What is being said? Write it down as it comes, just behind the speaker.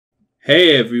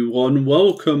Hey everyone,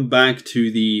 welcome back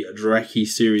to the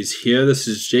Drackiseries here. This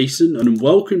is Jason and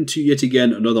welcome to yet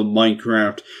again another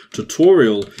Minecraft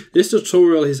tutorial. This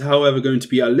tutorial is however going to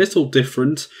be a little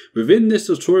different. Within this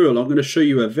tutorial I'm going to show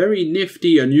you a very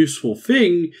nifty and useful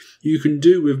thing you can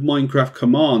do with Minecraft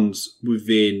commands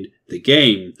within the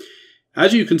game.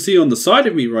 As you can see on the side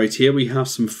of me right here, we have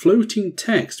some floating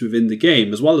text within the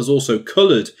game, as well as also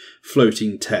coloured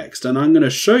floating text. And I'm going to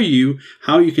show you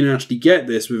how you can actually get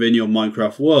this within your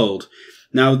Minecraft world.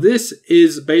 Now, this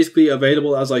is basically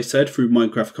available, as I said, through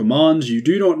Minecraft commands. You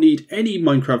do not need any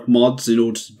Minecraft mods in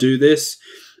order to do this.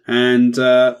 And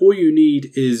all you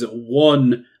need is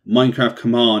one Minecraft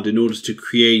command in order to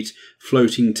create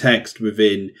floating text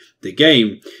within the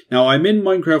game. Now I'm in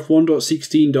Minecraft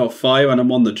 1.16.5 and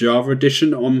I'm on the Java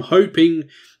edition. I'm hoping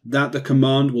that the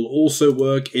command will also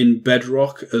work in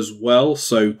Bedrock as well,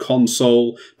 so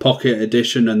console, pocket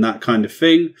edition and that kind of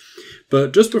thing.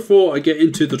 But just before I get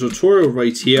into the tutorial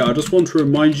right here, I just want to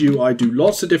remind you I do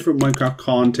lots of different Minecraft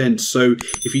content, so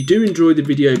if you do enjoy the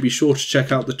video, be sure to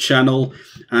check out the channel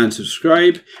and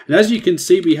subscribe. And as you can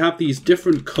see, we have these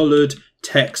different coloured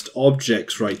text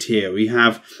objects right here. We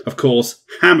have, of course,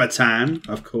 hammer time,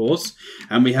 of course,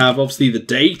 and we have obviously the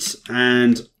date,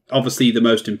 and obviously the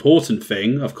most important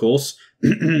thing, of course,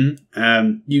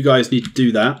 you guys need to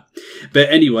do that. But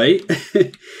anyway,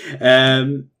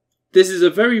 this is a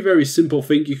very simple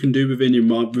thing you can do within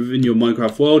your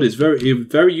Minecraft world. It's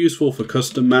very useful for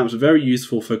custom maps, very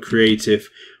useful for creative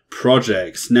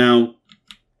projects. Now,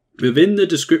 within the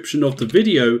description of the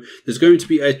video, there's going to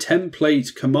be a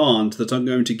template command that I'm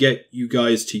going to get you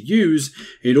guys to use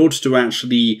in order to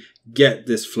actually get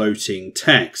this floating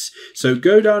text. So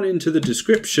go down into the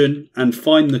description and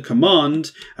find the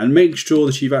command and make sure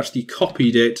that you've actually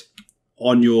copied it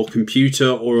on your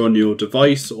computer or on your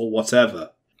device or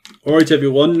whatever. Alright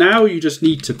everyone, now you just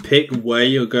need to pick where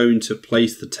you're going to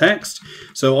place the text.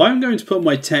 So I'm going to put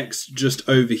my text just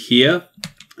over here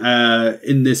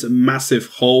in this massive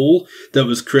hole that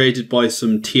was created by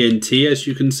some TNT, as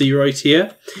you can see right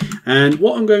here. And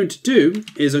what I'm going to do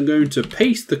is I'm going to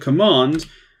paste the command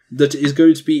that is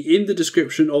going to be in the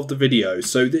description of the video.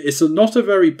 So it's not a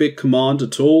very big command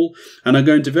at all, and I'm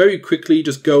going to very quickly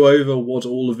just go over what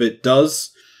all of it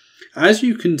does. As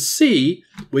you can see,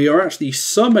 we are actually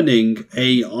summoning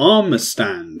a armor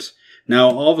stand.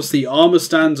 Now, obviously, armor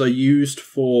stands are used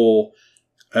for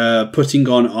putting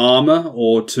on armor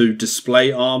or to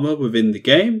display armor within the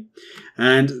game.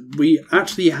 And we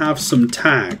actually have some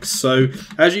tags. So,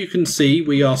 as you can see,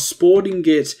 we are spawning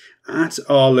it at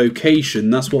our location.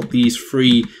 That's what these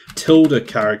three tilde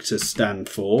characters stand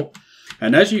for.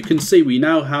 And as you can see, we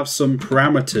now have some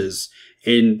parameters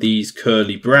in these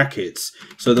curly brackets.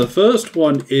 So the first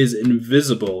one is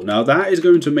invisible. Now that is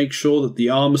going to make sure that the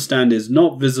armor stand is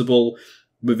not visible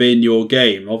within your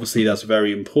game. Obviously that's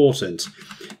very important.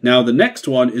 Now the next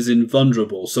one is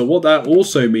invulnerable. So what that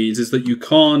also means is that you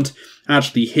can't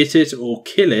actually hit it or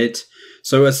kill it.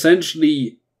 So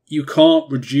essentially you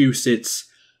can't reduce its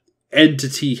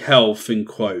entity health, in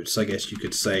quotes, I guess you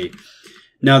could say.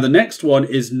 Now the next one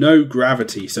is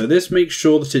NoGravity, so this makes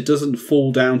sure that it doesn't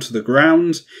fall down to the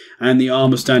ground and the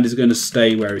armor stand is going to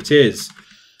stay where it is.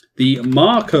 The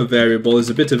marker variable is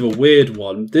a bit of a weird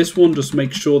one. This one just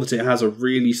makes sure that it has a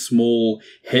really small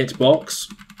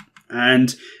hitbox.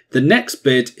 And the next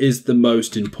bit is the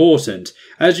most important.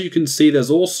 As you can see,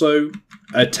 there's also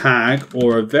a tag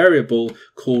or a variable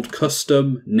called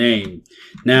CustomName.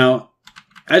 Now,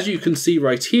 as you can see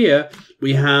right here,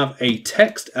 we have a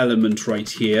text element right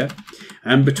here,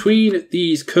 and between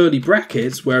these curly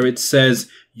brackets where it says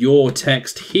your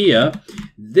text here,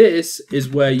 this is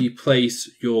where you place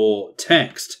your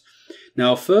text.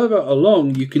 Now further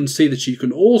along you can see that you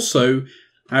can also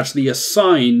actually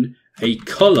assign a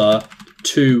color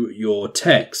to your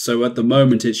text. So at the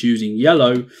moment it's using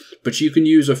yellow, but you can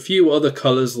use a few other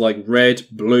colors like red,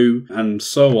 blue and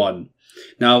so on.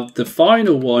 Now, the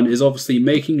final one is obviously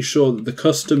making sure that the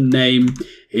custom name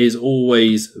is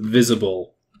always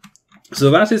visible. So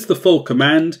that is the full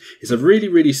command. It's a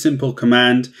really simple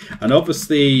command, and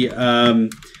obviously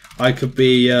I could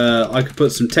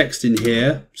put some text in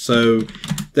here. So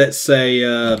let's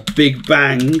say Big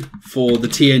Bang for the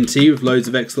TNT with loads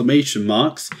of exclamation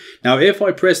marks. Now, if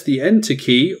I press the Enter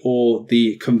key or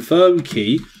the Confirm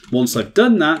key, once I've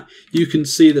done that, you can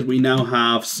see that we now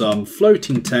have some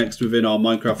floating text within our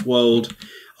Minecraft world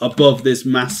above this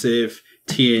massive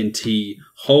TNT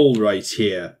hole right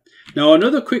here. Now,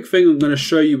 another quick thing I'm going to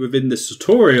show you within this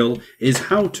tutorial is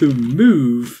how to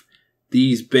move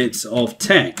these bits of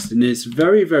text. And it's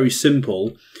very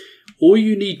simple. All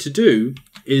you need to do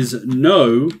is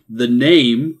know the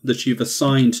name that you've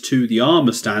assigned to the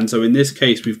armor stand. So in this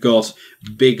case, we've got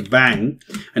Big Bang.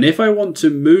 And if I want to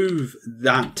move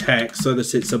that text so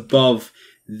that it's above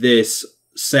this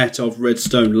set of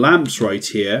redstone lamps right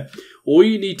here, all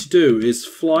you need to do is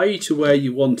fly to where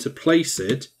you want to place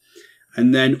it.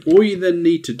 And then all you then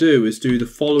need to do is do the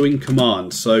following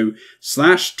command. So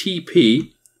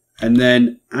 /TP and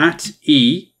then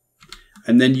 @E,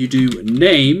 and then you do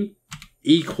name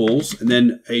equals and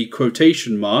then a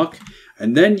quotation mark,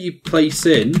 and then you place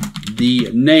in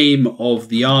the name of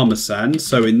the armor stand.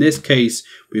 So in this case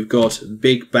we've got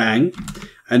Big Bang,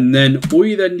 and then all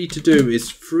you then need to do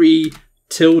is 3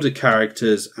 tilde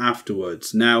characters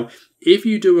afterwards. Now if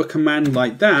you do a command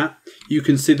like that, you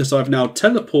can see that I've now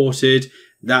teleported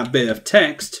that bit of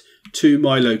text to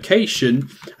my location,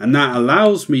 and that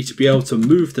allows me to be able to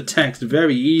move the text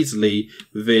very easily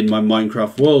within my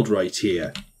Minecraft world right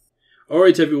here.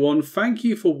 Alright everyone, thank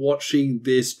you for watching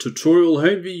this tutorial.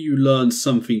 Hopefully you learned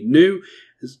something new.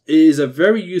 It is a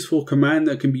very useful command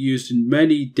that can be used in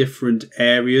many different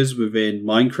areas within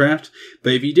Minecraft.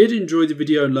 But if you did enjoy the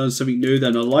video and learn something new,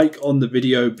 then a like on the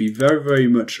video would be very, very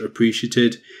much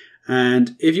appreciated.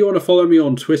 And if you want to follow me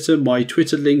on Twitter, my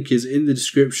Twitter link is in the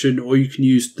description, or you can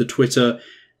use the Twitter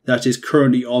that is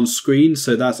currently on screen.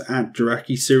 So that's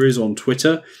 @Drackiseries on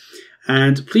Twitter.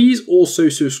 And please also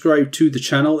subscribe to the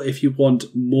channel if you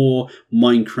want more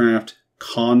Minecraft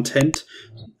content.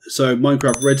 So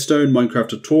Minecraft Redstone, Minecraft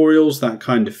tutorials, that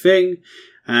kind of thing.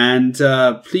 And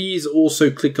please also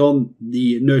click on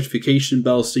the notification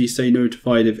bell so you stay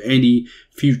notified of any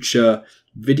future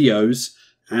videos.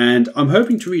 And I'm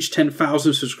hoping to reach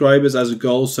 10,000 subscribers as a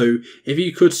goal. So if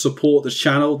you could support the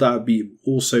channel, that would be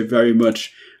also very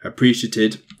much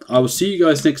appreciated. I will see you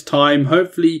guys next time.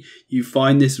 Hopefully you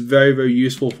find this very, very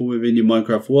useful for within your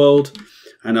Minecraft world.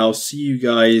 And I'll see you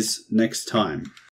guys next time.